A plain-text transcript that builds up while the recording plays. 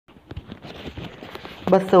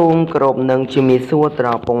បសូមគោរពនឹងជំរាបសួរត្រ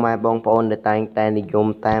ង់ពុកម៉ែបងប្អូនដែលតែងតែនិយម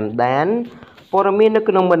តាមដានព័ត៌មាននៅ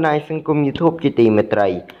ក្នុងបណ្ដាញសង្គម YouTube ជាទីមេត្រី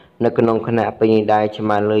នៅក្នុងគណៈពេលនេះដែរខ្ញុំ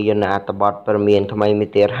បានលើកយកនៅអត្ថបទព័ត៌មានថ្មីមួយ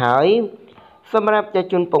ទៀតហើយសម្រាប់ប្រជា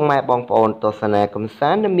ជនពុកម៉ែបងប្អូនទស្សនាកំសា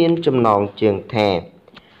ន្តដែលមានចំណងជើងថា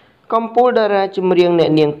កំពូលតារាចម្រៀងអ្នក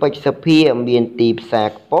នាងពេជ្រសុភាមានទីផ្សារ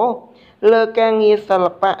ខ្ពស់លើការងារសិ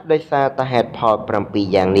ល្បៈដោយសារតែហេតុផល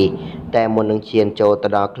7យ៉ាងនេះតែមុននឹងឈានចូលទៅ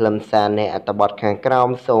ដល់ខ្លឹមសារនៃអត្ថបទខាងក្រោម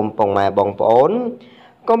សូមពុកម៉ែបងប្អូន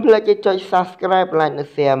កុំភ្លេចចុច Subscribe Like និង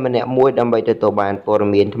Share ម្នាក់មួយដើម្បីទទួលបានព័ត៌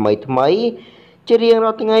មានថ្មីជារៀងរា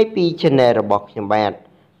ល់ថ្ងៃពី Channel របស់ខ្ញុំបាទ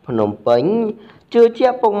ភ្នំពេញជឿជា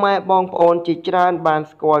ក់ពុកម៉ែបងប្អូនជាច្រើនបាន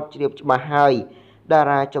ស្គាល់ជ្រាបច្បាស់ហើយតា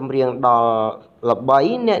រាចម្រៀងដ៏ល្បី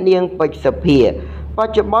អ្នកនាងពេជ្រសុភាប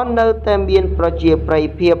ច្ចុប្បន្ននៅតែមានប្រជាប្រិយ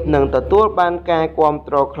ភាពនិងទទួលបានការគាំ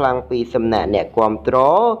ទ្រខ្លាំងពីសំណាក់អ្នកគាំទ្រ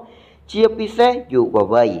ជាពិសេសយុវ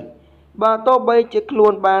វ័យបើទោះបីជាខ្លួ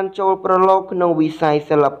នបានចូលប្រឡូកក្នុងវិស័យ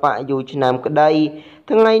សិល្បៈយូរឆ្នាំក្តី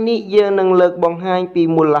ថ្ងៃនេះយើងនឹងលើកបង្ហាញពី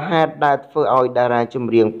មូលហេតុដែលធ្វើឲ្យតារាច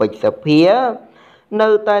ម្រៀងពេជ្រសុភានៅ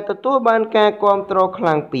តែទទួលបានការគាំទ្រខ្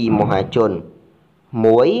លាំងពីមហាជន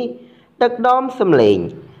 1. ទឹកដមសម្លេង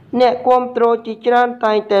អ្នកគាំទ្រជាច្រើន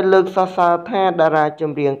តែងតែលើកសរសើរថាតារាច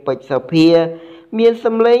ម្រៀងពេជ្រសុភាមានស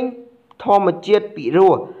ម្លេងធម្មជាតិពិ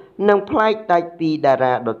រោះនិងប្លែកដាច់ពីតា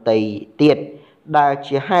រាដទៃទៀតដែល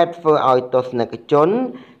ជាហេតុធ្វើឲ្យទស្សនិកជន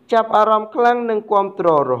ចាប់អារម្មណ៍ខ្លាំងនិងគាំទ្រ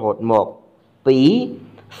រហូតមក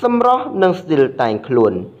 2. សម្រស់និងស្ទីលតែងខ្លួ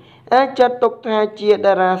នអាចចាត់ទុកថាជា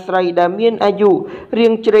តារាស្រីដែលមានអាយុរា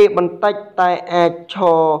ងជ្រេបន្តិចតែអាចឈ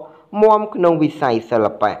រមាំក្នុងវិស័យសិ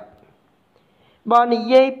ល្បៈបើនិ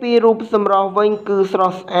យាយពីរូបសម្រស់វិញគឺស្រ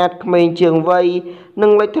ស់ស្អាតក្មេងជាងវ័យនិ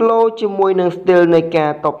ងលេចធ្លោជាមួយនឹងស្ទីលនៃកា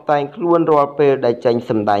រតុបតែងខ្លួនរាល់ពេលដែលចេញ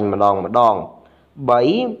សម្ដែងម្ដង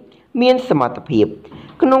 3. មានសមត្ថភាព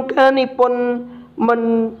ក្នុងការនិពន្ធមិន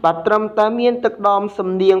បាត់ត្រឹមតែមានទឹកដមសំ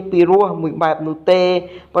នៀងពីរោះមួយបែបនោះទេ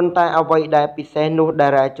ប៉ុន្តែអ្វីដែលពិសេសនោះតា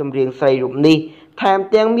រាចម្រៀងស្រីរូបនេះថែម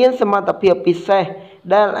ទាំងមានសមត្ថភាពពិសេស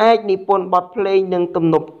ដែលអាចនិពន្ធបទភ្លេងនិងទំ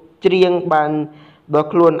នុកច្រៀងបានដោយ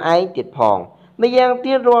ខ្លួនឯងទៀតផងម្យ៉ាង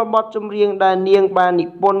ទៀតរាល់បទចម្រៀងដែលនាងបាននិ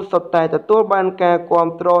ពន្ធសុទ្ធតែទទួលបានការគាំ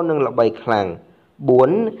ទ្រនិងល្បីខ្លាំង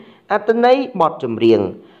 4. អត្ថន័យបទចម្រៀង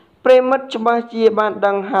ប្រិមិត្តច្បាស់ជាបាន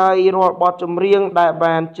ដឹងហើយរាល់បទចម្រៀងដែល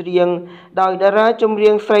បានច្រៀងដោយតារាចម្រៀ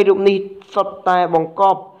ងស្រីរូបនេះសុទ្ធតែបង្ក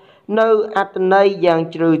ប់នៅអត្ថន័យយ៉ាង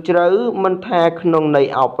ជ្រាលជ្រៅមិនថាក្នុងន័យ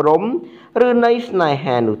អប់រំឬន័យស្នេ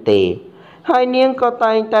ហានោះទេហើយនាងក៏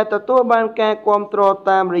តែងតែទទួលបានការគាំទ្រ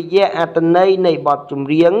តាមរយៈអត្ថន័យនៃបទចម្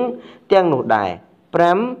រៀងទាំងនោះដែរ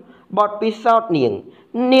 5. បទពិសោធន៍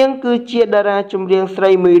នាងគឺជាតារាចម្រៀងស្រី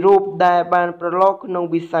មួយរូបដែលបានប្រឡូកក្នុង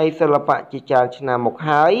វិស័យសិល្បៈជាច្រើនឆ្នាំមក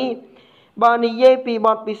ហើយបើនិយាយពីប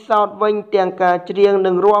ទពិសោធន៍វិញទាំងការច្រៀង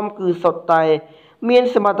និងរាំគឺសុទ្ធតែមាន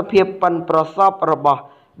សមត្ថភាពប៉ិនប្រសប់របស់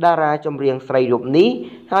តារាចម្រៀងស្រីរូបនេះ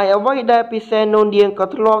ហើយអ្វីដែលពិសេសនោះនាងក៏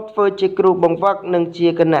ធ្លាប់ធ្វើជាគ្រូបង្វឹកនិងជា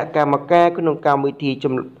គណៈកម្មការក្នុងកម្មវិធី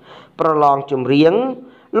ប្រឡងចម្រៀង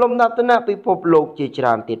លំដាប់ថ្នាក់ពិភពលោកជាច្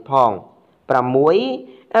រើនទៀតផង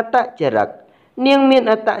 6. អត្តចរិតនាងមាន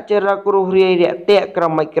អត្តចរិតរុះរាយរាក់ទាក់ក្រ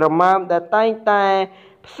មិចក្រមើមដែលតែងតែ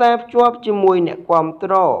ផ្សារភ្ជាប់ជាមួយអ្នកគាំ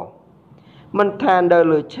ទ្រមិនថានៅ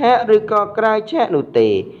លើឆាកឬក៏ក្រៅឆាកនោះទេ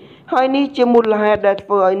ហើយនេះជាមូលហេតុដែលធ្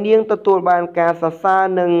វើឲ្យនាងទទួលបានការសរសើរ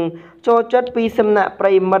និងចូលចិត្តពីសំណាក់ប្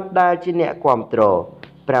រិយមិត្តដែលជាអ្នកគាំទ្រ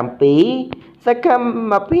 7. សកម្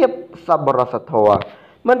មភាពសប្បុរសធម៌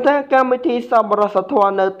មិនថាកម្មវិធីសប្បុរសធ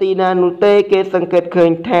ម៌នៅទីណានោះទេគេសង្កេតឃើ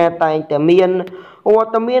ញថាតែងតែមានវ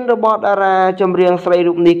ត្តមានរបស់តារាចម្រៀងស្រី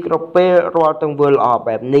រូបនេះគ្រប់ពេលរាល់ទង្វើល្អ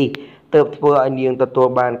បែបនេះទើបធ្វើឲ្យនាងទទួល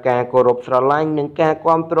បានការគោរពស្រឡាញ់និងការ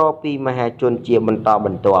គាំទ្រពីមហាជនជាបន្តប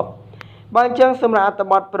ន្ទាប់បើអញ្ចឹងសម្រាប់អត្ថ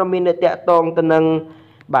បទព្រមានតាក់ទងទៅនឹង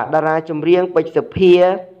តារាចម្រៀងពេជ្រសុភា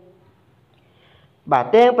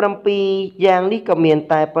ទាំង7យ៉ាងនេះក៏មាន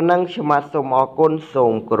តែប៉ុណ្ណឹងខ្ញុំបាទសូមអរគុណសូ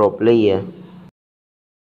មគោរពលា